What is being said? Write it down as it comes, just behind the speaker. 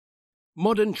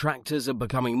Modern tractors are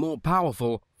becoming more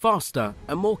powerful, faster,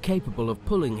 and more capable of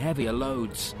pulling heavier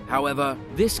loads. However,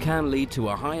 this can lead to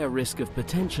a higher risk of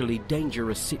potentially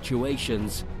dangerous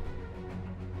situations,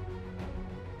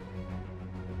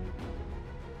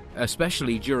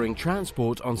 especially during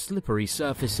transport on slippery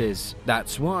surfaces.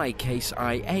 That's why Case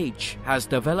IH has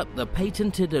developed the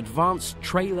patented Advanced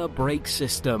Trailer Brake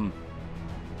System.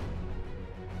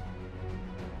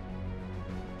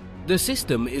 The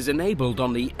system is enabled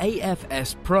on the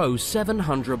AFS Pro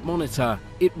 700 monitor.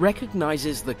 It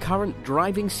recognizes the current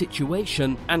driving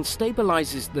situation and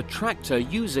stabilizes the tractor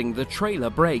using the trailer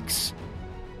brakes.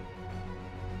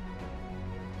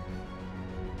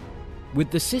 With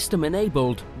the system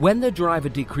enabled, when the driver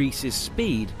decreases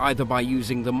speed, either by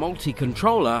using the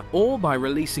multi-controller or by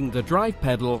releasing the drive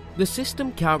pedal, the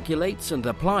system calculates and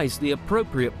applies the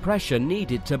appropriate pressure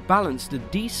needed to balance the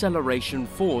deceleration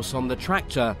force on the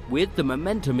tractor with the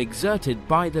momentum exerted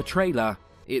by the trailer.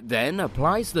 It then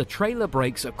applies the trailer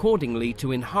brakes accordingly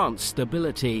to enhance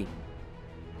stability.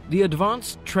 The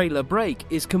advanced trailer brake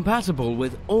is compatible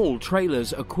with all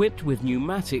trailers equipped with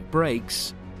pneumatic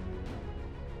brakes.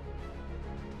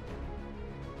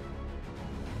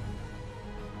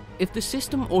 If the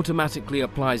system automatically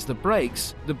applies the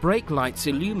brakes, the brake lights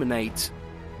illuminate.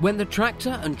 When the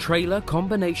tractor and trailer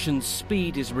combination's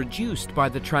speed is reduced by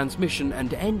the transmission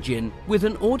and engine, with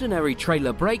an ordinary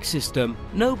trailer brake system,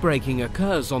 no braking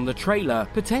occurs on the trailer,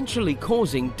 potentially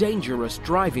causing dangerous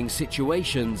driving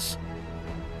situations.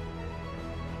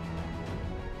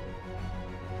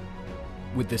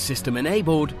 With the system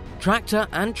enabled, tractor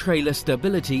and trailer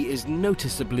stability is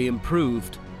noticeably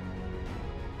improved.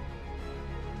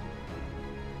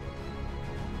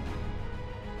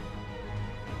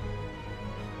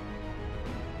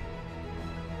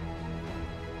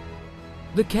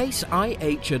 The Case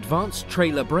IH Advanced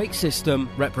Trailer Brake System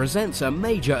represents a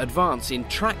major advance in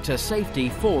tractor safety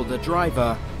for the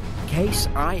driver. Case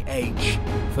IH,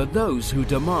 for those who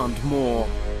demand more.